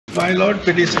My lord,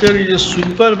 petitioner is a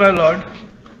sweeper, my lord,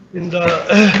 in the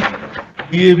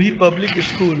DAV public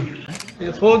school.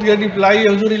 Fourth grade reply है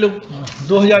हुजूर, ये लोग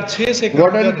 2006 से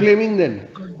What are you claiming then?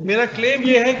 मेरा claim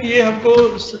ये है कि ये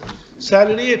हमको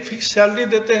सैलरी, फिक्स सैलरी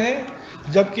देते हैं,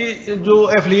 जबकि जो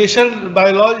एफिलिएशन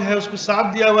बायोलॉज है उसमें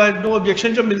साफ दिया हुआ है, नो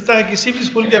ऑब्जेक्शन जो मिलता है किसी भी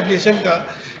स्कूल के एफिलिएशन का,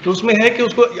 तो उसमें है कि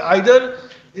उसको आइदर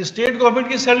स्टेट गवर्नमेंट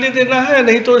की सैलरी देना है,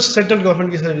 नहीं तो सेंट्रल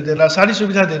गवर्नमेंट की सैलरी देना है, सारी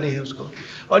सुविधा देनी है उसको।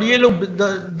 और ये लोग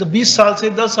 20 साल से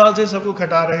 10 साल से सबको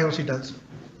खटा रहे हैं उसी ढंग से।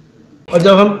 और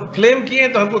जब हम क्लेम किए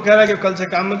तो हमको कह रहा है कि कल से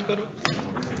काम मत करो,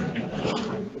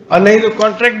 और नहीं तो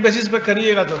कॉन्ट्रैक्ट बेसिस पे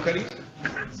करिएगा तो करिए।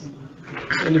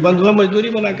 बंधुआ मजदूरी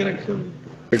बना के रखे हुए।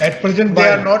 At present, they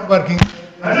are not working.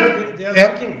 They are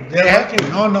working. They are working.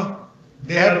 No.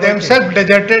 They have themselves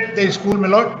deserted the school, my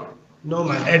lord. No,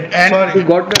 man. And Sorry. You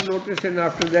got the notice and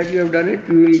after that you have done it,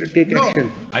 you will take No.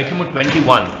 action. Item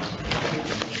 21.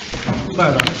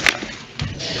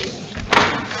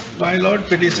 My lord,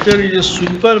 petitioner is a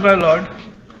sweeper, my lord,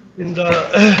 in the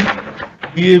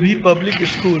DAV public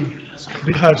school,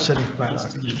 Bihar Sharif, my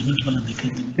lord.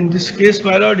 In this case,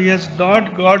 my lord, he has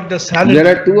not got the salary. There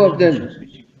are two of them.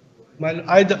 My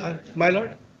lord?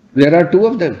 There are two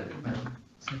of them.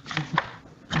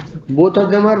 Both of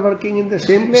them are working in the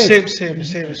same place.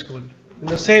 Same school. In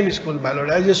the same school, my lord,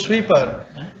 as a sweeper.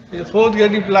 Fourth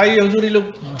grade reply है हुजूर, ये लोग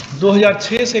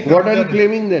 2006 से What are you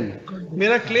claiming then?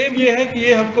 मेरा claim ये है कि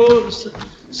ये हमको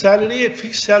सैलरी,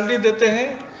 फिक्स सैलरी देते हैं,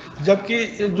 जबकि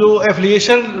जो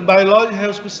एफिलिएशन बायोलॉज है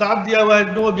उसमें साफ दिया हुआ है,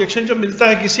 नो ऑब्जेक्शन जो मिलता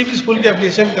है किसी भी स्कूल के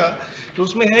एफिलिएशन का, तो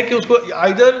उसमें है कि उसको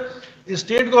आइदर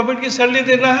स्टेट गवर्नमेंट की सैलरी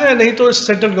देना है, नहीं तो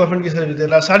सेंट्रल गवर्नमेंट की सैलरी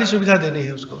देना है, सारी सुविधा देनी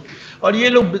है उसको। और ये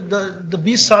लोग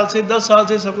 20 साल से 10 साल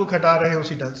से सबको खटा रहे हैं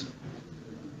उसी ढंग से।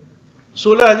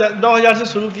 9,000 से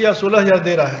शुरू किया, 16,000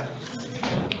 दे रहा है।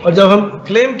 और जब हम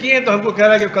क्लेम किए तो हमको कह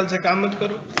रहा है कि कल से काम मत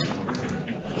करो,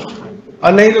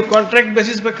 और नहीं तो कॉन्ट्रैक्ट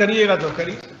बेसिस पे करिएगा तो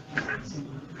करिए।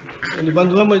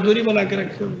 बंधुआ मजदूरी बना के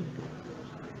रखे हुए।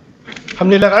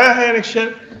 हमने लगाया है एनेक्शन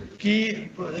कि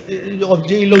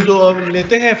ये लोग जो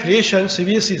लेते हैं एफिलिएशन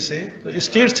सीबीएसई से, तो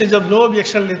स्टेट से जब नो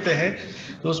ऑब्जेक्शन लेते हैं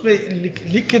तो उसमें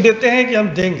लिख के देते हैं कि हम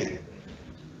देंगे।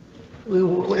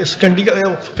 इस कंडिका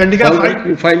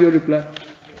File your reply.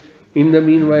 In the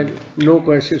meanwhile, no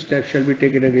coercive step shall be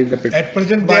taken against the petitioner. at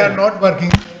present, they are not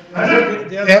working.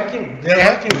 They are working. They are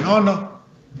working. No.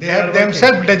 They have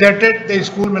themselves deserted the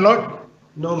school, my lord.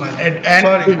 No, man. And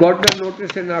Sorry. You got the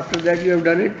notice and after that you have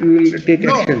done it, you will take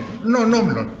action. No,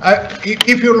 my lord.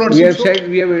 If your lord We have so, said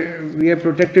we have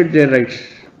protected their rights.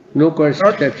 No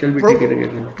coercive step shall be taken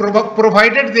against them.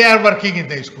 provided they are working in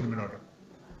the school, my lord.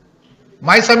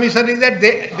 My submission is that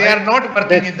they are not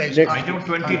working in the school. Item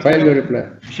 22. File your reply.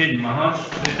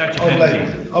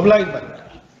 Obliged,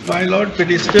 my lord,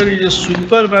 petitioner is a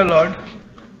sweeper, my lord,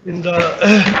 in the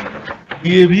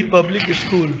DAV public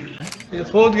school.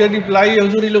 Fourth grade reply है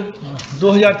हुजूर, ये लोग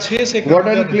 2006 से What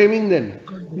are you claiming then?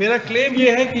 मेरा claim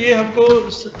ये है कि ये हमको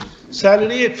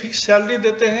सैलरी, फिक्स सैलरी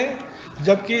देते हैं,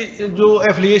 जबकि जो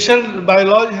एफिलिएशन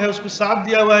बायोलॉज है उसमें साफ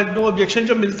दिया हुआ है, नो ऑब्जेक्शन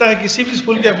जो मिलता है किसी भी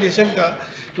स्कूल के एफिलिएशन का,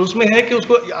 तो उसमें है कि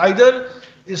उसको आइदर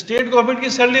स्टेट गवर्नमेंट की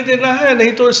सैलरी देना है,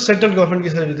 नहीं तो सेंट्रल गवर्नमेंट की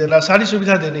सैलरी देना है, सारी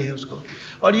सुविधा देनी है उसको।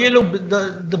 और ये लोग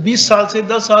 20 साल से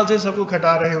 10 साल से सबको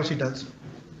खटा रहे हैं उसी ढंग से।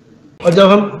 और जब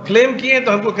हम क्लेम किए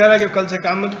तो हमको कह रहा है कि कल से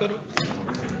काम मत करो,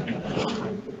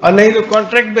 और नहीं तो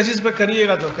कॉन्ट्रैक्ट बेसिस पे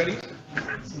करिएगा तो करिए।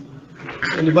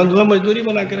 बंधुआ मजदूरी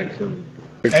बना के रखे हुए।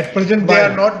 At present, they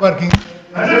are not working.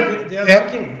 They are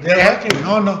working. They are working.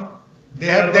 No. They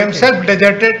have themselves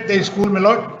deserted the school, my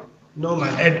lord. No,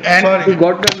 man. And Sorry. You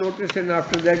got the notice and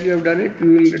after that you have done it,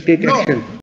 you will take No. action.